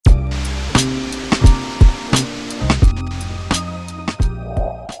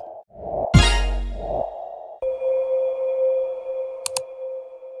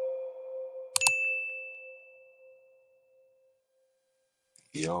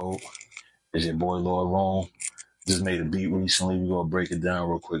Yo, it's your boy Lord Rome. Just made a beat recently. We're gonna break it down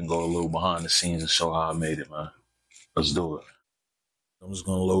real quick and go a little behind the scenes and show how I made it, man. Let's do it. I'm just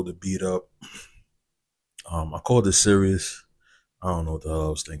gonna load the beat up. I called it serious. I don't know what the hell I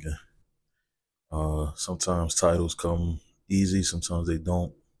was thinking. Sometimes titles come easy, sometimes they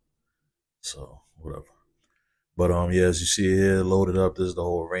don't. So whatever. But yeah, as you see here, loaded up. This is the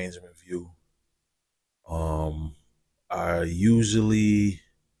whole arrangement view.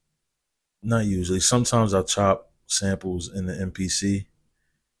 Sometimes I chop samples in the MPC,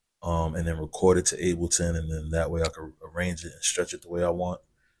 and then record it to Ableton, and then that way I can arrange it and stretch it the way I want.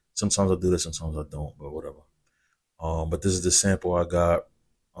 Sometimes I do that, sometimes I don't, but whatever. But this is the sample I got,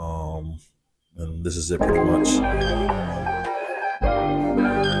 and this is it pretty much.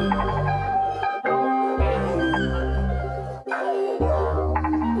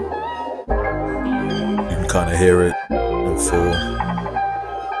 You can kind of hear it in full.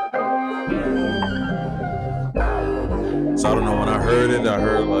 So I don't know, when I heard it, I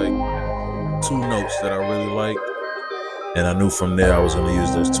heard like 2 notes that I really liked. And I knew from there I was going to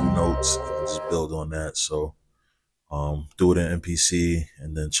use those 2 notes and just build on that. So threw it in MPC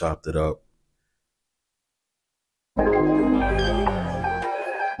and then chopped it up. So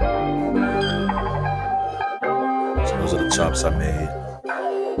those are the chops I made.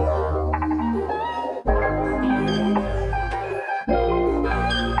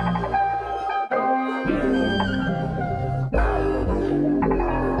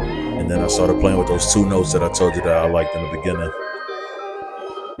 And then I started playing with those 2 notes that I told you that I liked in the beginning.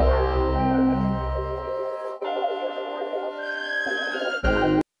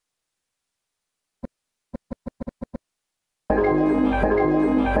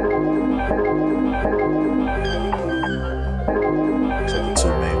 So the 2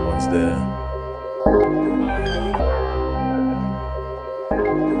 main ones there.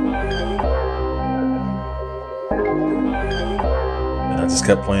 And I just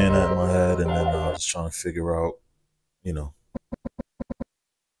kept playing that in my head, and then I was just trying to figure out, you know,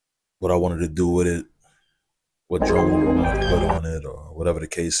 what I wanted to do with it, what drum loop I wanted to put on it, or whatever the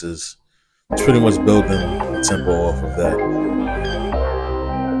case is. It's pretty much building a tempo off of that.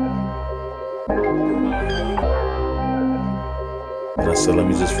 And I said, let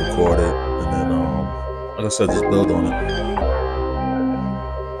me just record it, and then, like I said, just build on it.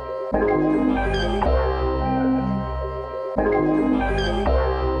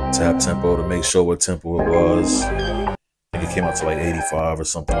 Tap tempo to make sure what tempo it was. I think it came out to like 85 or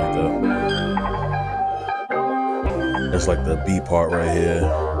something like that. That's like the B part right here.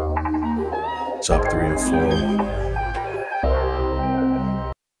 Chop 3 and 4.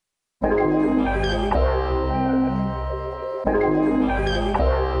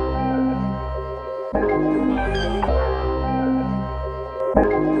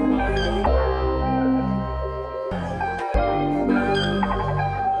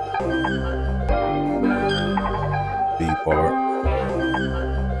 B part,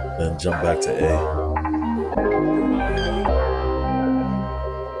 then jump back to A.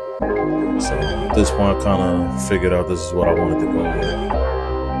 So at this point, I kind of figured out this is what I wanted to go with.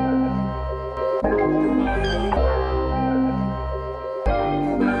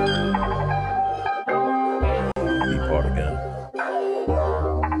 B part again.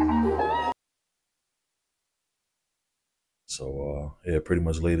 So yeah, pretty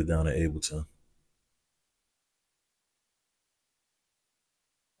much laid it down at Ableton.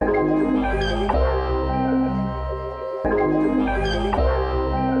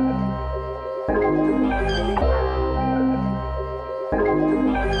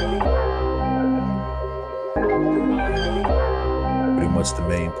 Pretty much the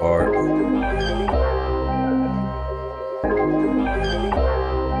main part.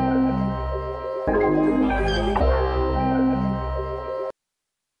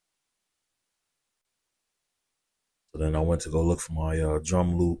 So then I went to go look for my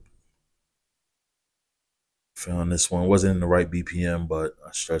drum loop. Found this one. Wasn't in the right BPM, but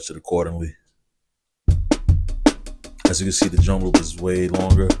I stretched it accordingly. As you can see, the drum loop is way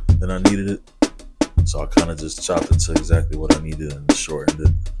longer than I needed it. So I kind of just chopped it to exactly what I needed and shortened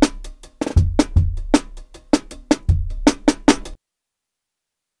it.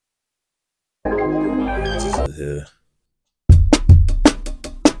 This is it here.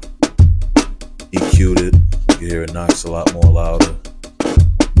 EQ'd it. You can hear it knocks a lot more louder.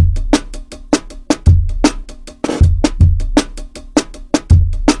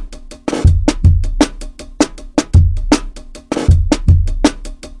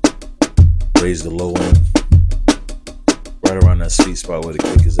 Raise the low end right around that sweet spot where the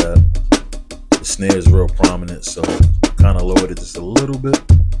kick is at. The snare is real prominent, so kind of lowered it just a little bit.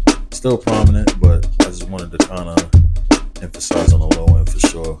 Still prominent, but I just wanted to kind of emphasize on the low end for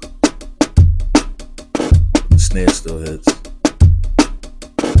sure. The snare still hits.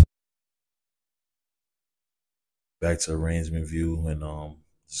 Back to arrangement view and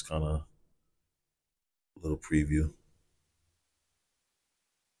just kind of a little preview.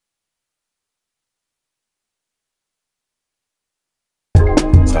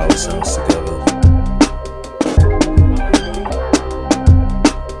 That's how it sounds together.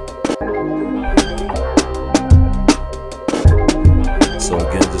 So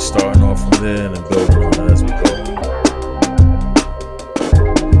again, just starting off from there and then building on it as we go.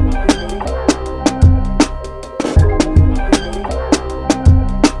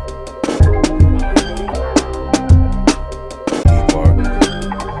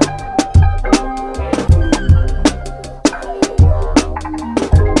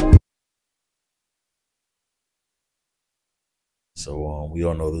 So we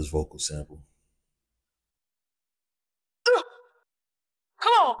all know this vocal sample.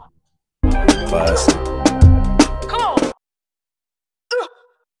 Come on. Classic. Come on.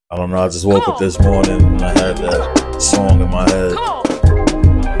 I don't know, I just woke up this morning and I had that song in my head.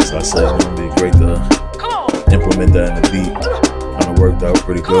 So I said, it'd be great to implement that in the beat. Kind of worked out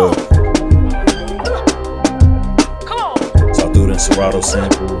pretty good. So I threw it in Serato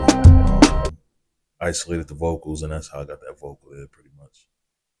sample, isolated the vocals, and that's how I got that vocal there pretty much.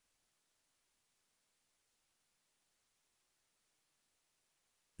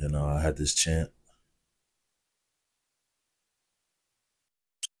 And I had this chant.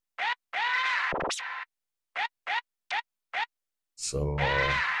 So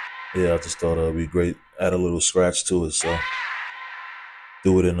yeah, I just thought it'd be great, add a little scratch to it. So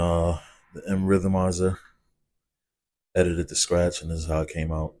do it in the M Rhythmizer, edited the scratch, and this is how it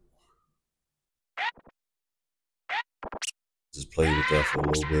came out. Just played with that for a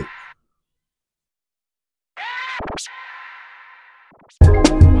little bit.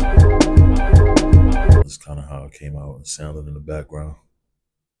 That's kind of how it came out and sounded in the background.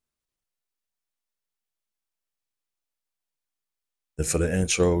 Then for the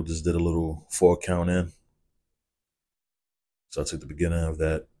intro, just did a little 4 count in. So I took the beginning of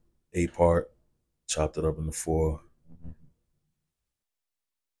that 8 part, chopped it up into 4,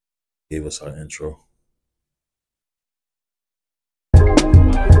 gave us our intro.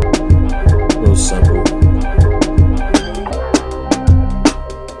 Real simple.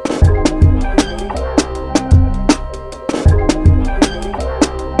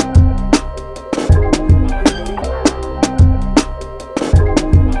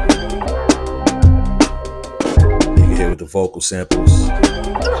 With the vocal samples.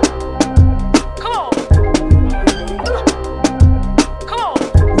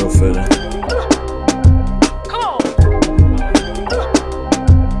 Real fitting.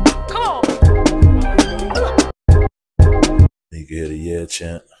 You can hear the yeah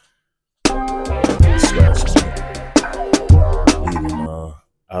chant. Scratch on it. Leading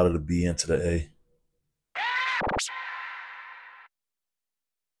out of the B into the A.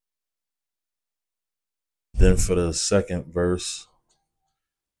 Then for the second verse,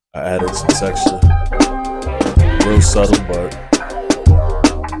 I added some texture. Real subtle, but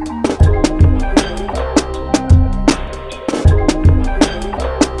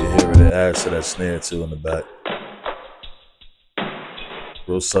you hear it adds to that snare too in the back.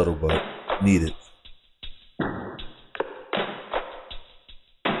 Real subtle, but needed.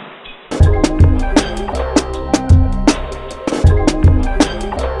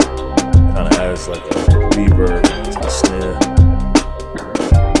 Kind of adds like a reverb to the snare.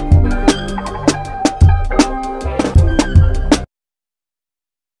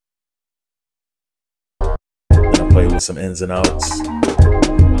 Then I play with some ins and outs.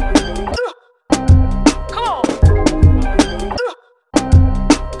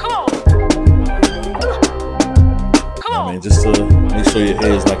 I mean, just to make sure your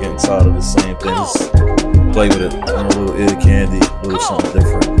ear's not getting tired of the same thing. Just play with it, a little ear candy, a little something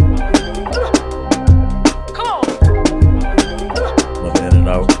different. Another in and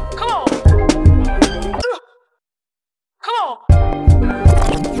out.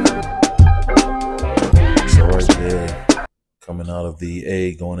 So right there, coming out of the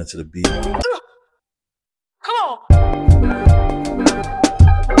A, going into the B.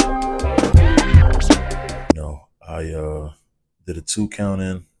 You know, I did a 2 count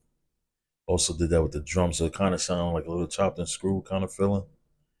in. Also did that with the drums, so it kind of sounded like a little chopped and screwed kind of feeling.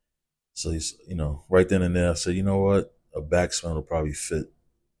 So he's, you know, right then and there, I said, you know what, a backspin will probably fit.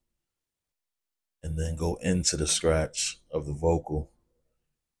 And then go into the scratch of the vocal.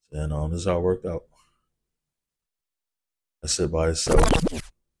 And this is how it worked out. That's it by itself.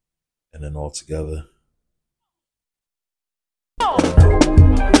 And then all together.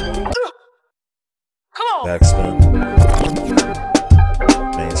 Backspin.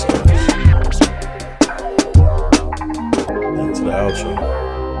 Main scratch. And to the outro.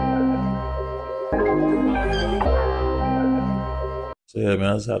 So yeah,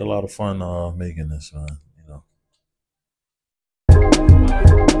 man, I just had a lot of fun making this, man. You know.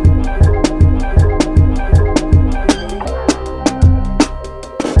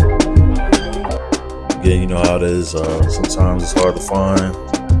 Yeah, you know how it is. Sometimes it's hard to find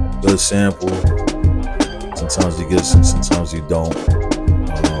good sample. Sometimes you get some, sometimes you don't.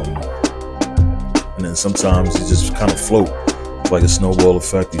 And then sometimes you just kind of float. It's like a snowball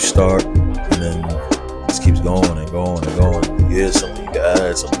effect. You start, and then it just keeps going and going and going. You hear something you can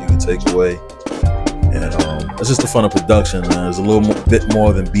add, something you can take away. And it's just the fun of production, man. It's a bit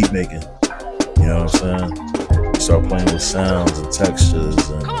more than beat making. You know what I'm saying? You start playing with sounds and textures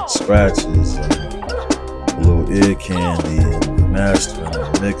and scratches and a little ear candy and the mastering and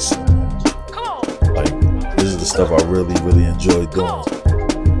the mixing. Like, this is the stuff I really, really enjoy doing. You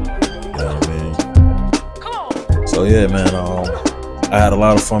know what I mean? So yeah, man, I had a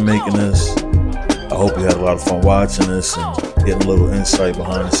lot of fun making this. I hope you had a lot of fun watching this and getting a little insight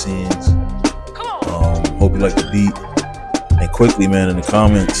behind the scenes. Hope you like the beat. And quickly, man, in the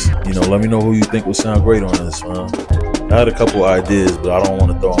comments, you know, let me know who you think would sound great on this, man. I had a couple ideas, but I don't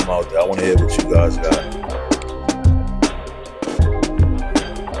want to throw them out there. I want to hear what you guys got.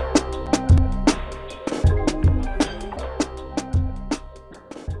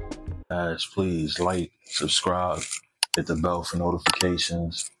 Guys, please like, subscribe, hit the bell for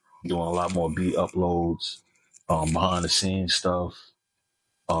notifications. I'm doing a lot more beat uploads, behind the scenes stuff.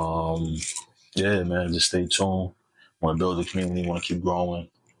 Yeah, man, just stay tuned. Want to build a community, want to keep growing,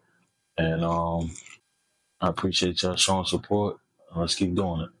 and I appreciate y'all showing support. Let's keep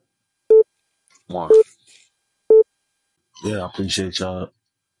doing it. More. Yeah, I appreciate y'all.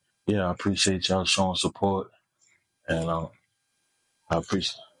 Yeah, I appreciate y'all showing support, and I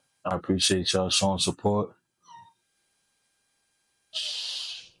appreciate y'all showing support.